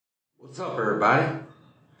What's up, everybody?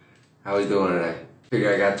 How we doing today?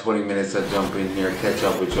 Figure I got 20 minutes to jump in here, catch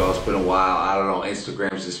up with y'all. It's been a while. I don't know,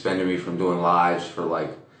 Instagram suspended me from doing lives for like,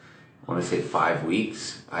 I want to say 5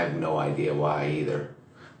 weeks. I have no idea why either.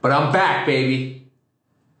 But I'm back, baby.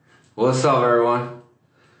 What's up, everyone?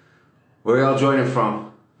 Where y'all joining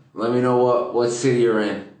from? Let me know what city you're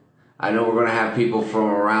in. I know we're going to have people from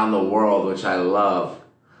around the world, which I love.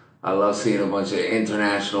 I love seeing a bunch of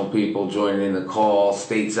international people joining the call,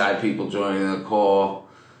 stateside people joining the call.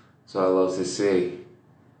 So I love to see.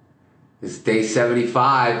 It's day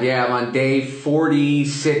 75. Yeah, I'm on day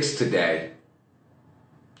 46 today.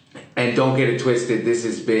 And don't get it twisted, this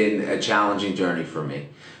has been a challenging journey for me,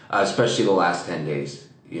 especially the last 10 days.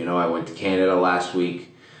 You know, I went to Canada last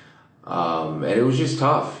week, and it was just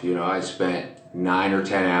tough. You know, I spent 9 or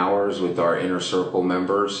 10 hours with our inner circle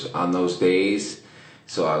members on those days.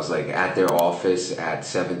 So I was like at their office at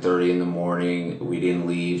 7:30 in the morning. We didn't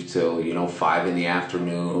leave till, 5 in the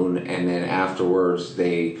afternoon. And then afterwards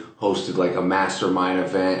they hosted like a mastermind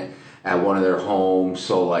event at one of their homes.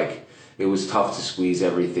 So like it was tough to squeeze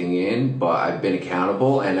everything in, but I've been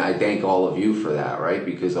accountable and I thank all of you for that, right?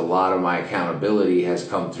 Because a lot of my accountability has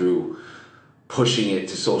come through pushing it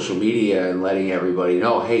to social media and letting everybody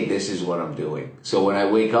know, hey, this is what I'm doing. So when I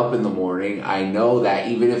wake up in the morning, I know that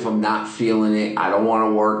even if I'm not feeling it, I don't want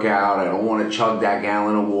to work out, I don't want to chug that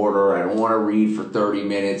gallon of water, I don't want to read for 30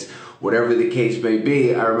 minutes, whatever the case may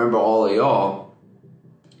be, I remember all of y'all,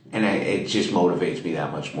 and it just motivates me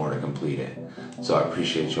that much more to complete it. So I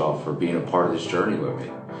appreciate y'all for being a part of this journey with me.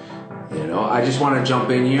 You know, I just want to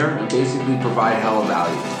jump in here and basically provide hella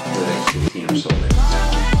value for the next 15 or so minutes.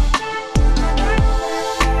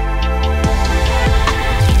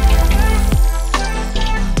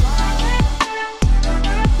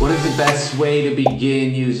 What is the best way to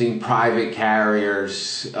begin using private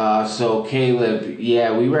carriers? So Caleb,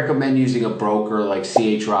 yeah, we recommend using a broker like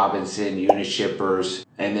C.H. Robinson, Unishippers,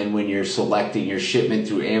 and then when you're selecting your shipment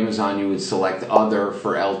through Amazon, you would select other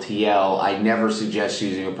for LTL. I never suggest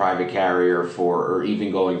using a private carrier or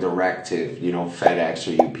even going direct to, FedEx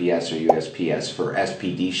or UPS or USPS for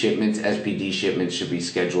SPD shipments. SPD shipments should be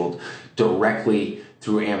scheduled directly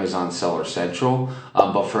through Amazon Seller Central.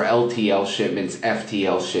 But for LTL shipments,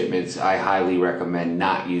 FTL shipments, I highly recommend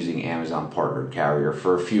not using Amazon partnered carrier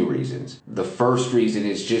for a few reasons. The first reason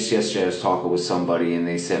is just yesterday I was talking with somebody and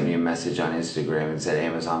they sent me a message on Instagram and said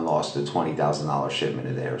Amazon lost a $20,000 shipment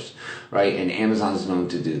of theirs, right? And Amazon's known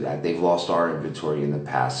to do that. They've lost our inventory in the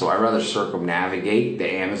past. So I'd rather circumnavigate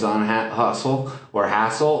the Amazon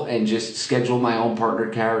hassle and just schedule my own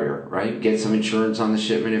partnered carrier, right? Get some insurance on the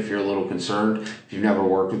shipment if you're a little concerned. If you've never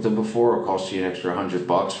worked with them before, it'll cost you an extra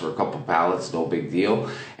 $100 for a couple pallets, no big deal.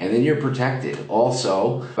 And then you're protected.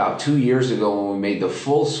 Also, about 2 years ago when we made the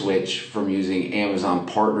full switch from using Amazon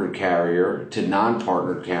partnered carrier to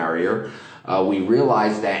non-partnered carrier, we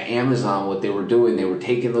realized that Amazon, what they were doing, they were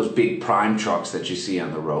taking those big prime trucks that you see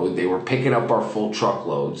on the road, they were picking up our full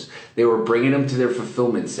truckloads, they were bringing them to their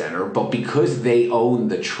fulfillment center, but because they own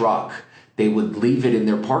the truck, they would leave it in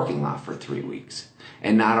their parking lot for 3 weeks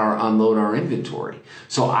and not unload our inventory.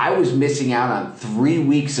 So I was missing out on 3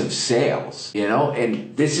 weeks of sales,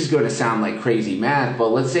 and this is gonna sound like crazy math, but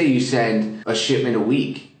let's say you send a shipment a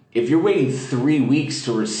week. If you're waiting 3 weeks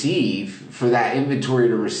to receive, for that inventory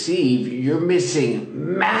to receive, you're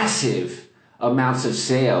missing massive amounts of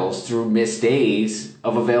sales through missed days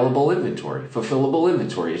of available inventory, fulfillable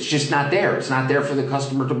inventory. It's just not there. It's not there for the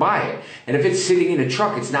customer to buy it. And if it's sitting in a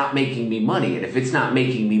truck, it's not making me money. And if it's not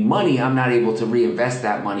making me money, I'm not able to reinvest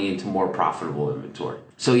that money into more profitable inventory.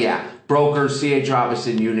 So yeah, brokers, C.H.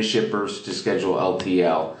 Robinson, Unishippers to schedule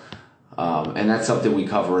LTL. And that's something we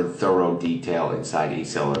cover in thorough detail inside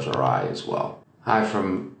EsellersRI as well. Hi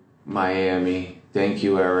from Miami. Thank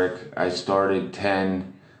you, Eric. I started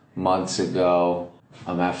 10 months ago.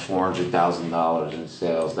 I'm at $400,000 in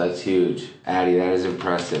sales. That's huge. Addie, that is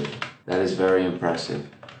impressive. That is very impressive.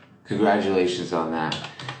 Congratulations on that.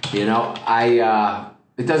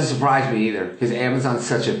 It doesn't surprise me either because Amazon's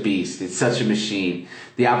such a beast. It's such a machine.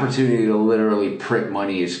 The opportunity to literally print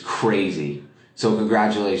money is crazy. So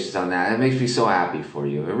congratulations on that. It makes me so happy for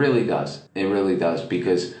you. It really does. It really does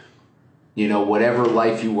because, whatever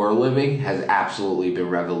life you were living has absolutely been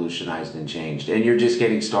revolutionized and changed. And you're just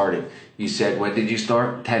getting started. You said, when did you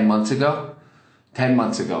start? 10 months ago? 10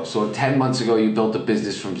 months ago. So 10 months ago, you built a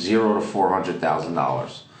business from $0 to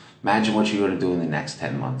 $400,000. Imagine what you're going to do in the next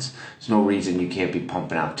 10 months. There's no reason you can't be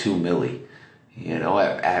pumping out $2 million.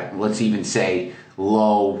 At let's even say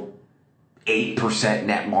low 8%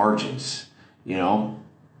 net margins.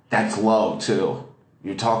 That's low too.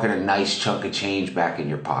 You're talking a nice chunk of change back in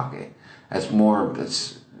your pocket. That's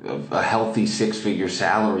a healthy six-figure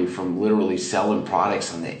salary from literally selling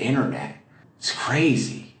products on the internet. It's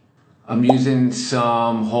crazy. I'm using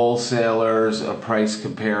some wholesalers, a price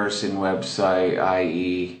comparison website,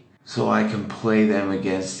 i.e., so I can play them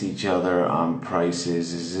against each other on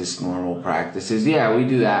prices. Is this normal practices? Yeah, we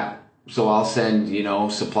do that. So I'll send,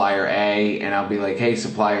 supplier A, and I'll be like, hey,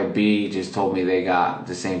 supplier B just told me they got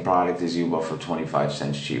the same product as you, but for 25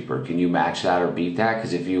 cents cheaper. Can you match that or beat that?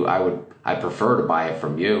 Because I prefer to buy it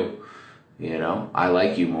from you. I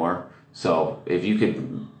like you more. So if you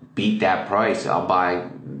could beat that price, I'll buy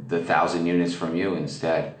the 1,000 units from you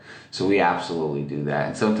instead. So we absolutely do that.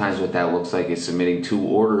 And sometimes what that looks like is submitting 2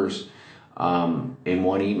 orders in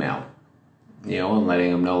one email. And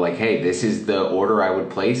letting them know, like, hey, this is the order I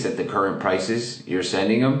would place at the current prices you're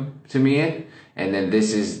sending them to me in. And then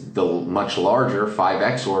this is the much larger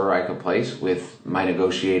 5X order I could place with my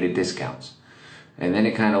negotiated discounts. And then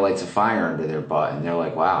it kind of lights a fire under their butt. And they're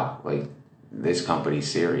like, wow, like, this company's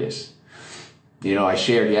serious. I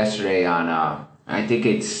shared yesterday on, I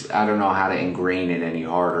don't know how to ingrain it any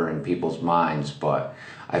harder in people's minds, but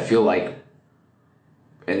I feel like,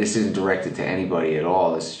 and this isn't directed to anybody at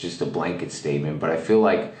all, this is just a blanket statement, but I feel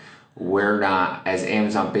like we're not, as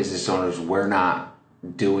Amazon business owners, we're not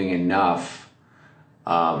doing enough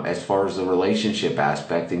as far as the relationship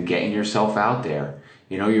aspect and getting yourself out there.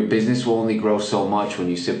 Your business will only grow so much when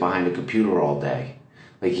you sit behind a computer all day.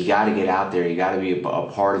 Like, you got to get out there. You got to be a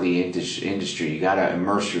part of the industry. You got to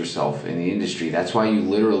immerse yourself in the industry. That's why you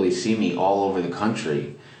literally see me all over the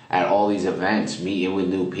country at all these events, meeting with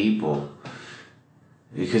new people.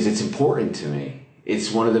 Because it's important to me.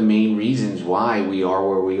 It's one of the main reasons why we are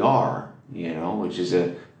where we are, which is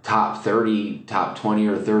a top 20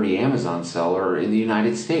 or 30 Amazon seller in the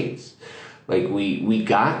United States. Like, we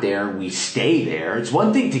got there and we stay there. It's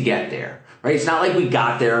one thing to get there, right? It's not like we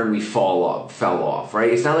got there and we fell off,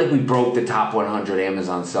 right? It's not like we broke the top 100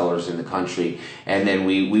 Amazon sellers in the country and then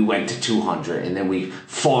we went to 200 and then we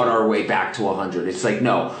fought our way back to 100. It's like,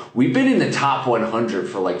 no, we've been in the top 100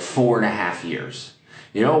 for like 4.5 years.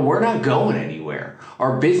 We're not going anywhere.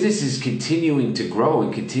 Our business is continuing to grow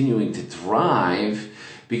and continuing to thrive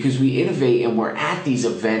because we innovate and we're at these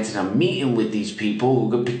events and I'm meeting with these people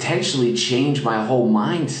who could potentially change my whole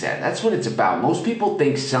mindset. That's what it's about. Most people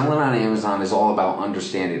think selling on Amazon is all about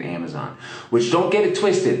understanding Amazon, which, don't get it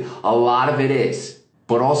twisted, a lot of it is.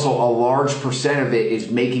 But also a large percent of it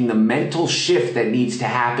is making the mental shift that needs to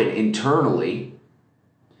happen internally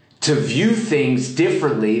to view things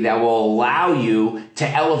differently that will allow you to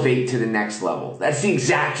elevate to the next level. That's the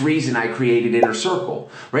exact reason I created Inner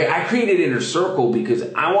Circle, right? I created Inner Circle because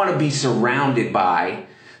I want to be surrounded by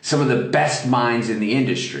some of the best minds in the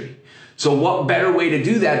industry. So what better way to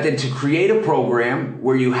do that than to create a program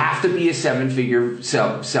where you have to be a 7-figure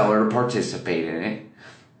seller to participate in it,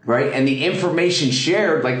 right? And the information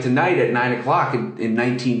shared, like tonight at 9 o'clock in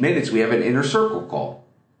 19 minutes, we have an Inner Circle call,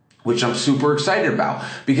 which I'm super excited about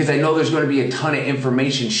because I know there's going to be a ton of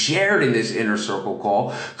information shared in this Inner Circle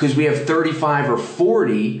call because we have 35 or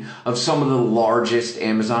 40 of some of the largest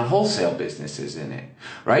Amazon wholesale businesses in it,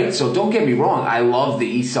 right? So don't get me wrong. I love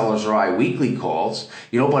the EsellersRI weekly calls,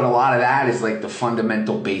 but a lot of that is like the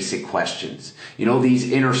fundamental basic questions.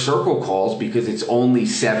 These Inner Circle calls, because it's only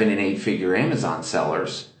 7- and 8-figure Amazon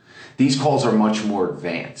sellers, these calls are much more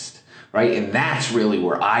advanced. Right? And that's really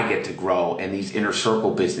where I get to grow and these Inner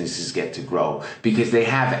Circle businesses get to grow because they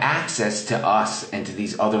have access to us and to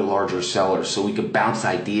these other larger sellers so we can bounce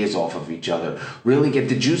ideas off of each other, really get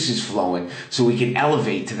the juices flowing so we can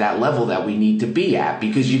elevate to that level that we need to be at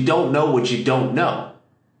because you don't know what you don't know.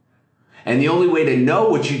 And the only way to know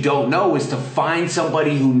what you don't know is to find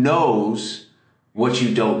somebody who knows what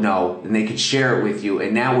you don't know and they can share it with you.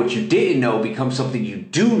 And now what you didn't know becomes something you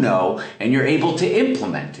do know and you're able to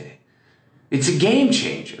implement it. It's a game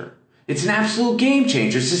changer. It's an absolute game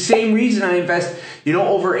changer. It's the same reason I invest,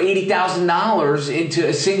 over $80,000 into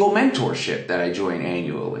a single mentorship that I join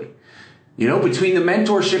annually. Between the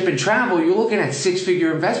mentorship and travel, you're looking at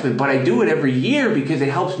 6-figure investment, but I do it every year because it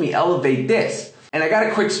helps me elevate this. And I got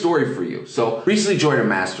a quick story for you. So recently joined a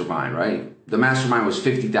mastermind, right? The mastermind was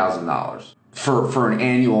 $50,000 for an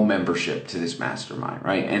annual membership to this mastermind,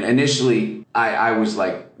 right? And initially I was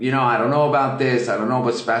like, I don't know about this. I don't know,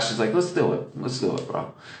 but Sebastian's like, let's do it,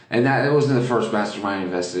 bro. And it wasn't the first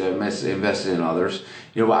mastermind I invested in others,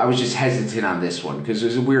 but I was just hesitant on this one because it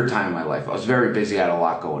was a weird time in my life. I was very busy. I had a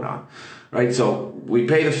lot going on, right? So we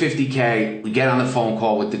pay the $50K. We get on the phone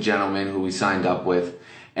call with the gentleman who we signed up with.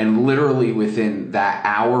 And literally within that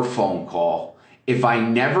hour phone call, if I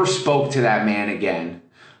never spoke to that man again,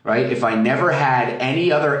 right? If I never had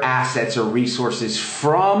any other assets or resources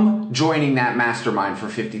from joining that mastermind for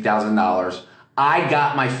 $50,000, I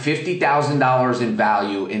got my $50,000 in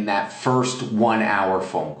value in that first 1 hour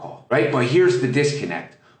phone call, right? But here's the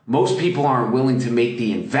disconnect. Most people aren't willing to make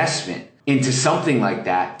the investment into something like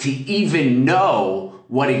that to even know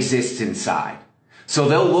what exists inside. So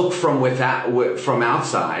they'll look from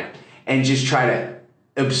outside and just try to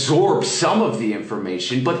absorb some of the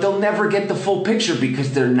information, but they'll never get the full picture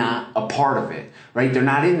because they're not a part of it, right? They're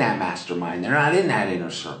not in that mastermind. They're not in that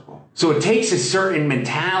inner circle. So it takes a certain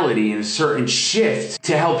mentality and a certain shift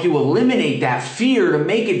to help you eliminate that fear, to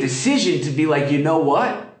make a decision to be like, you know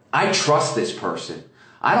what? I trust this person.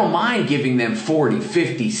 I don't mind giving them $40,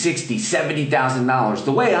 $50, $60, $70,000.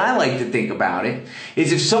 The way I like to think about it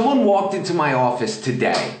is if someone walked into my office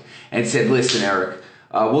today and said, listen, Eric,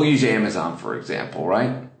 we'll use Amazon, for example,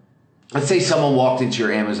 right? Let's say someone walked into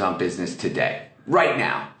your Amazon business today, right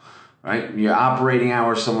now, right? Your operating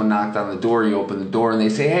hours, someone knocked on the door, you open the door and they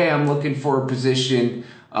say, hey, I'm looking for a position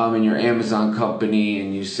in your Amazon company.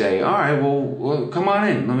 And you say, all right, well come on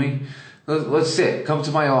in. Let's sit, come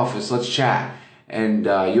to my office, let's chat. And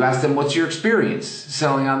you ask them, what's your experience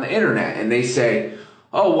selling on the internet? And they say,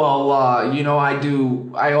 oh, well,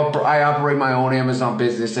 I operate my own Amazon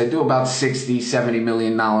business. I do about $60-70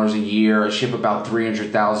 million a year. I ship about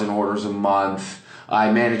 300,000 orders a month.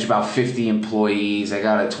 I manage about 50 employees. I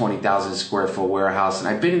got a 20,000 square foot warehouse. And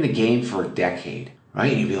I've been in the game for a decade,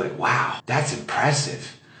 right? And you'd be like, wow, that's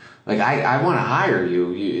impressive. Like, I want to hire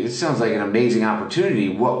you. It sounds like an amazing opportunity.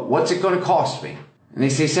 What's it going to cost me? And they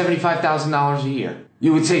say $75,000 a year.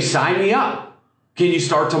 You would say, sign me up. Can you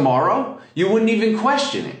start tomorrow? You wouldn't even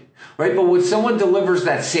question it, right? But when someone delivers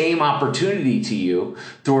that same opportunity to you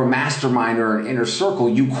through a mastermind or an inner circle,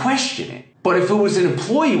 you question it. But if it was an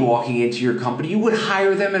employee walking into your company, you would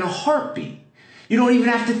hire them in a heartbeat. You don't even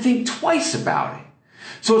have to think twice about it.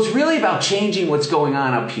 So it's really about changing what's going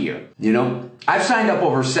on up here. You know, I've signed up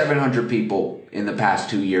over 700 people in the past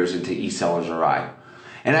 2 years into EsellersRI.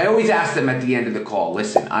 And I always ask them at the end of the call,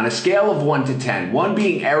 listen, on a scale of 1 to 10, 1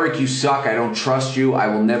 being, Eric, you suck, I don't trust you, I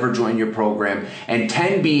will never join your program, and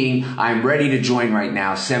 10 being, I'm ready to join right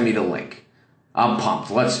now, send me the link. I'm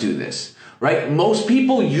pumped, let's do this, right? Most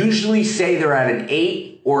people usually say they're at an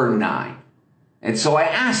 8 or a 9. And so I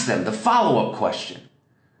ask them the follow-up question.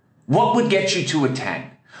 What would get you to a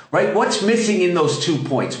 10? Right? What's missing in those 2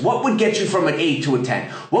 points? What would get you from an 8 to a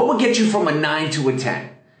 10? What would get you from a 9 to a 10?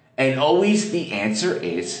 And always the answer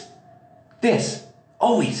is this.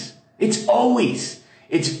 Always. It's always.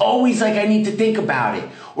 It's always like I need to think about it,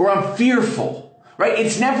 or I'm fearful, right?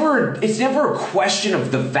 It's never a question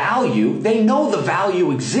of the value. They know the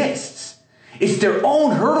value exists. It's their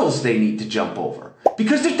own hurdles they need to jump over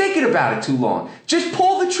because they're thinking about it too long. Just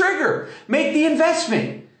pull the trigger. Make the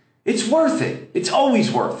investment. It's worth it. It's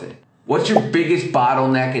always worth it. What's your biggest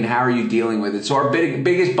bottleneck and how are you dealing with it? So our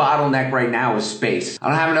biggest bottleneck right now is space. I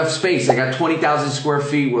don't have enough space. I got 20,000 square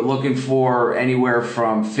feet. We're looking for anywhere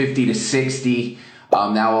from 50 to 60.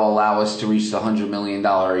 That will allow us to reach the $100 million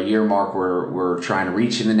a year mark we're trying to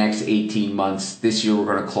reach in the next 18 months. This year we're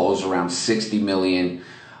going to close around 60 million.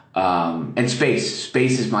 And space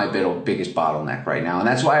is my biggest bottleneck right now. And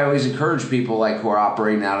that's why I always encourage people like who are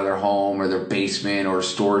operating out of their home or their basement or a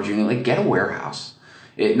storage unit, like get a warehouse.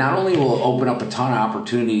 It not only will open up a ton of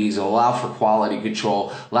opportunities, it'll allow for quality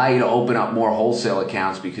control, allow you to open up more wholesale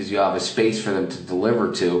accounts because you have a space for them to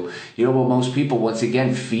deliver to. You know what most people, once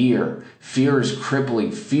again, fear. Fear is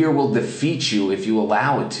crippling. Fear will defeat you if you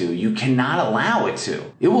allow it to. You cannot allow it to.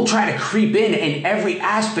 It will try to creep in every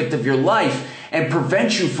aspect of your life and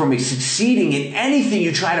prevent you from succeeding in anything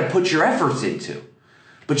you try to put your efforts into.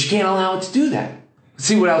 But you can't allow it to do that. Let's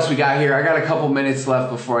see what else we got here. I got a couple minutes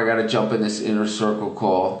left before I got to jump in this inner circle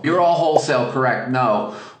call. You're all wholesale, correct?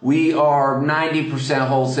 No. We are 90%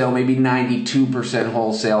 wholesale, maybe 92%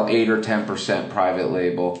 wholesale, 8 or 10% private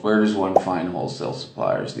label. Where does one find wholesale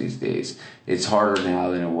suppliers these days? It's harder now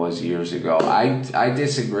than it was years ago. I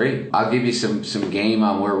disagree. I'll give you some game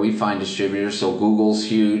on where we find distributors. So Google's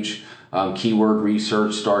huge. Keyword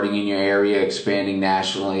research starting in your area, expanding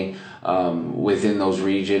nationally within those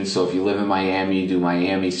regions. So if you live in Miami, you do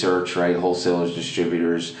Miami search, right? Wholesalers,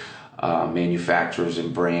 distributors, manufacturers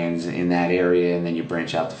and brands in that area. And then you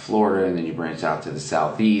branch out to Florida, and then you branch out to the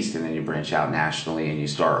Southeast, and then you branch out nationally, and you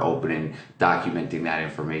start documenting that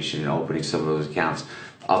information and opening some of those accounts.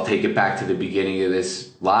 I'll take it back to the beginning of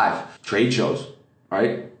this live. Trade shows,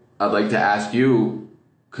 right? I'd like to ask you,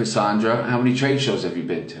 Cassandra, how many trade shows have you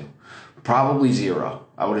been to? Probably 0.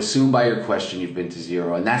 I would assume by your question you've been to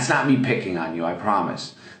 0. And that's not me picking on you, I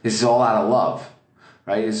promise. This is all out of love.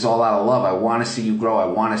 right? It's all out of love. I want to see you grow. I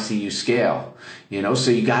want to see you scale,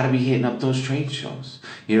 so you got to be hitting up those trade shows,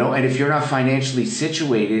 and if you're not financially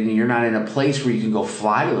situated and you're not in a place where you can go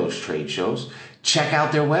fly to those trade shows, check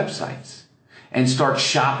out their websites and start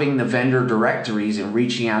shopping the vendor directories and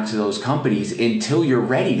reaching out to those companies until you're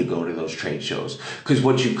ready to go to those trade shows. Because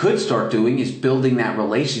what you could start doing is building that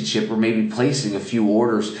relationship, or maybe placing a few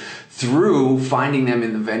orders through finding them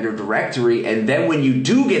in the vendor directory. And then when you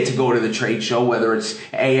do get to go to the trade show, whether it's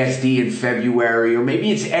ASD in February or maybe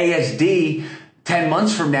it's ASD 10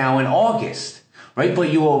 months from now in August, right?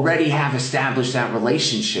 But you already have established that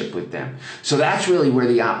relationship with them. So that's really where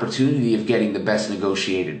the opportunity of getting the best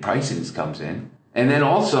negotiated pricings comes in. And then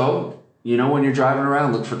also, when you're driving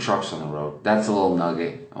around, look for trucks on the road. That's a little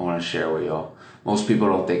nugget I want to share with y'all. Most people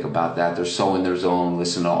don't think about that. They're so in their zone,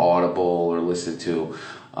 listen to Audible or listen to,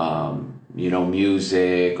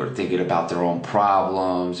 music, or thinking about their own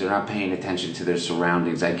problems. They're not paying attention to their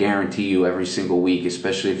surroundings. I guarantee you every single week,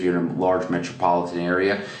 especially if you're in a large metropolitan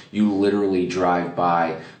area, you literally drive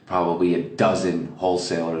by probably a dozen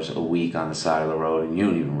wholesalers a week on the side of the road and you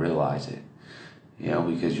don't even realize it,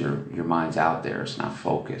 because your mind's out there. It's not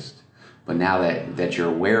focused. But now that you're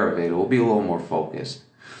aware of it will be a little more focused.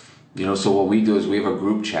 So what we do is we have a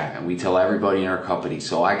group chat and we tell everybody in our company.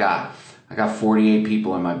 So I got 48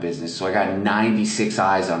 people in my business, so I got 96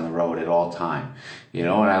 eyes on the road at all time, and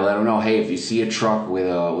I let them know, hey, if you see a truck with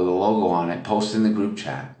a logo on it, post in the group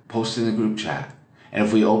chat, And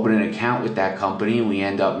if we open an account with that company and we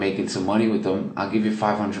end up making some money with them, I'll give you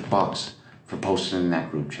 $500 for posting in that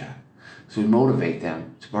group chat. So we motivate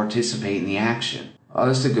them to participate in the action.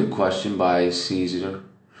 This is a good question by Caesar.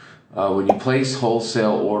 When you place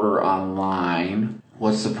wholesale order online,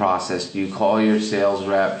 what's the process? Do you call your sales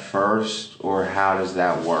rep first, or how does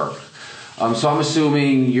that work? So I'm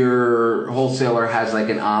assuming your wholesaler has like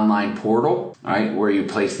an online portal, right, where you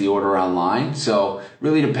place the order online. So it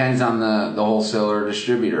really depends on the wholesaler or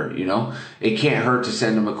distributor, It can't hurt to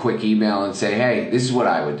send them a quick email and say, hey, this is what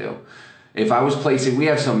I would do. If I was placing, we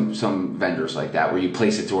have some vendors like that where you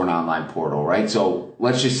place it through an online portal, right? So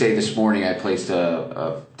let's just say this morning I placed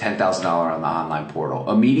a $10,000 on the online portal.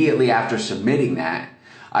 Immediately after submitting that,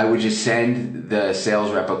 I would just send the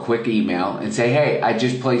sales rep a quick email and say, hey, I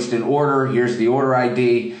just placed an order. Here's the order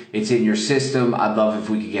ID. It's in your system. I'd love if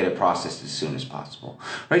we could get it processed as soon as possible.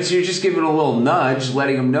 Right? So you're just giving a little nudge,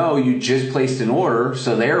 letting them know you just placed an order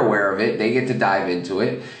so they're aware of it. They get to dive into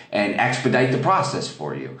it and expedite the process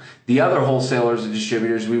for you. The other wholesalers and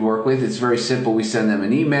distributors we work with, it's very simple. We send them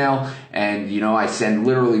an email and, I send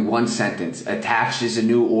literally one sentence. Attached is a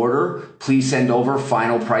new order. Please send over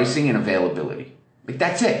final pricing and availability. Like,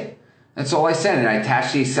 that's it. That's all I send. And I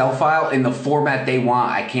attach the Excel file in the format they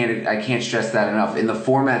want. I can't stress that enough. In the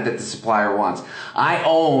format that the supplier wants. I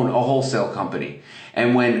own a wholesale company.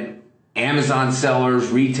 And when Amazon sellers,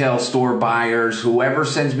 retail store buyers, whoever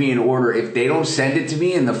sends me an order, if they don't send it to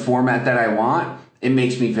me in the format that I want, it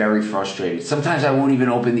makes me very frustrated. Sometimes I won't even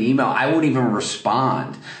open the email. I won't even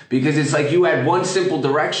respond, because it's like you had one simple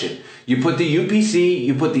direction. You put the UPC,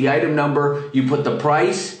 you put the item number, you put the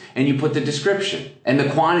price, and you put the description and the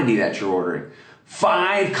quantity that you're ordering.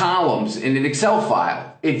 5 columns in an Excel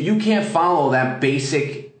file. If you can't follow that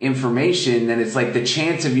basic information, then it's like the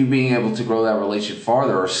chance of you being able to grow that relationship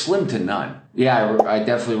farther are slim to none. Yeah, I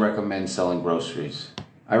definitely recommend selling groceries.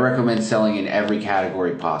 I recommend selling in every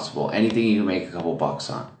category possible. Anything you can make a couple bucks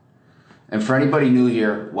on. And for anybody new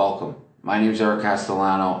here, welcome. My name is Eric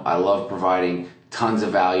Castellano. I love providing tons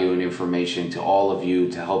of value and information to all of you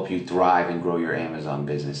to help you thrive and grow your Amazon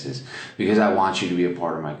businesses, because I want you to be a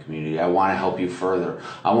part of my community. I want to help you further.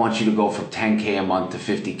 I want you to go from 10K a month to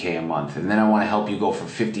 50K a month. And then I want to help you go from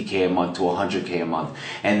 50K a month to 100K a month.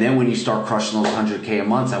 And then when you start crushing those 100K a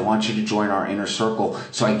month, I want you to join our inner circle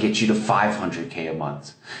so I get you to 500K a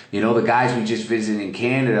month. The guys we just visited in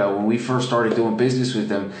Canada, when we first started doing business with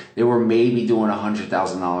them, they were maybe doing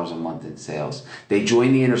 $100,000 a month in sales. They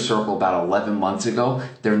joined the inner circle about 11 months ago.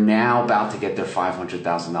 They're now about to get their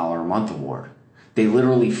 $500,000 a month award. They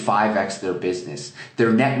literally 5x their business.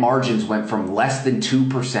 Their net margins went from less than 2%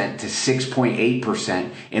 to 6.8%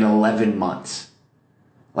 in 11 months.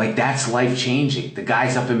 Like, that's life changing. The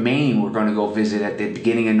guys up in Maine we're going to go visit at the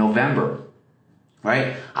beginning of November.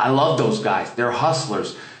 Right? I love those guys. They're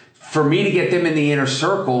hustlers. For me to get them in the inner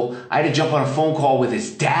circle, I had to jump on a phone call with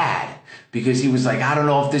his dad, because he was like, I don't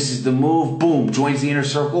know if this is the move. Boom, joins the inner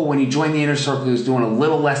circle. When he joined the inner circle, he was doing a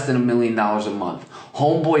little less than $1 million a month.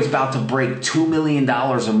 Homeboy's about to break $2 million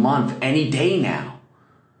a month any day now.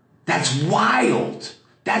 That's wild.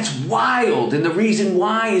 That's wild. And the reason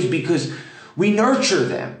why is because we nurture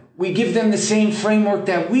them. We give them the same framework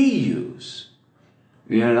that we use.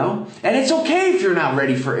 You know? And it's okay if you're not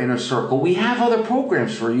ready for Inner Circle. We have other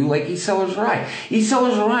programs for you like EsellersRI.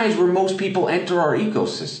 EsellersRI is where most people enter our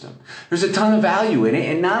ecosystem. There's a ton of value in it.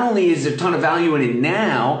 And not only is there a ton of value in it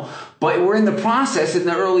now, but we're in the process in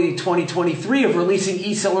the early 2023 of releasing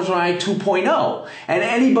EsellersRI 2.0. And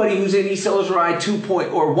anybody who's in EsellersRI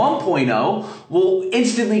 2.0 or 1.0 will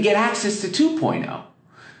instantly get access to 2.0.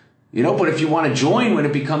 You know, but if you want to join when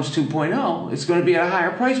it becomes 2.0, it's going to be at a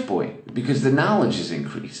higher price point because the knowledge is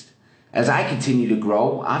increased. As I continue to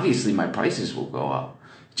grow, obviously my prices will go up.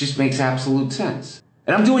 It just makes absolute sense.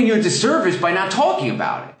 And I'm doing you a disservice by not talking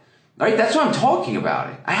about it. Right? That's why I'm talking about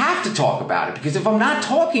it. I have to talk about it because if I'm not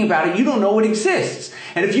talking about it, you don't know it exists.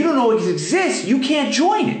 And if you don't know it exists, you can't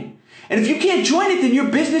join it. And if you can't join it, then your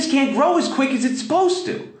business can't grow as quick as it's supposed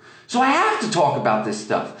to. So I have to talk about this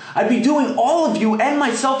stuff. I'd be doing all of you and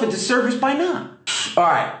myself a disservice by not. All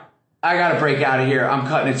right, I gotta break out of here. I'm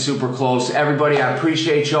cutting it super close. Everybody, I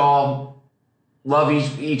appreciate y'all. Love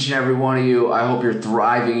each and every one of you. I hope you're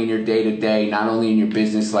thriving in your day-to-day, not only in your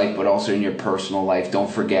business life, but also in your personal life. Don't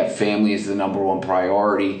forget, family is the #1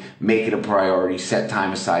 priority. Make it a priority. Set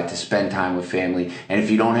time aside to spend time with family. And if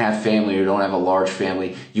you don't have family or don't have a large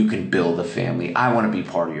family, you can build a family. I want to be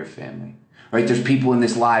part of your family. Right? There's people in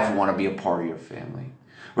this life who want to be a part of your family.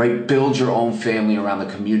 Right? Build your own family around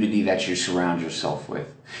the community that you surround yourself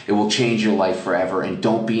with. It will change your life forever. And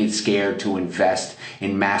don't be scared to invest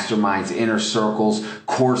in masterminds, inner circles,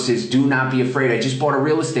 courses. Do not be afraid. I just bought a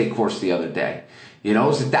real estate course the other day. You know,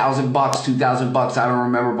 it's $1,000, $2,000. I don't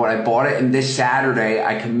remember, but I bought it. And this Saturday,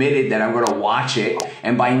 I committed that I'm going to watch it.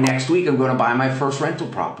 And by next week, I'm going to buy my first rental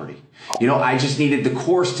property. You know, I just needed the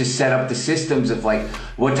course to set up the systems of like,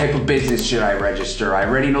 what type of business should I register? I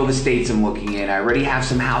already know the states I'm looking in. I already have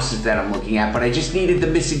some houses that I'm looking at, but I just needed the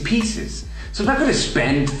missing pieces. So I'm not going to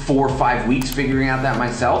spend 4 or 5 weeks figuring out that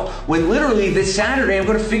myself, when literally this Saturday, I'm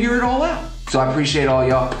going to figure it all out. So I appreciate all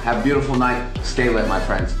y'all. Have a beautiful night. Stay lit, my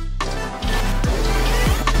friends.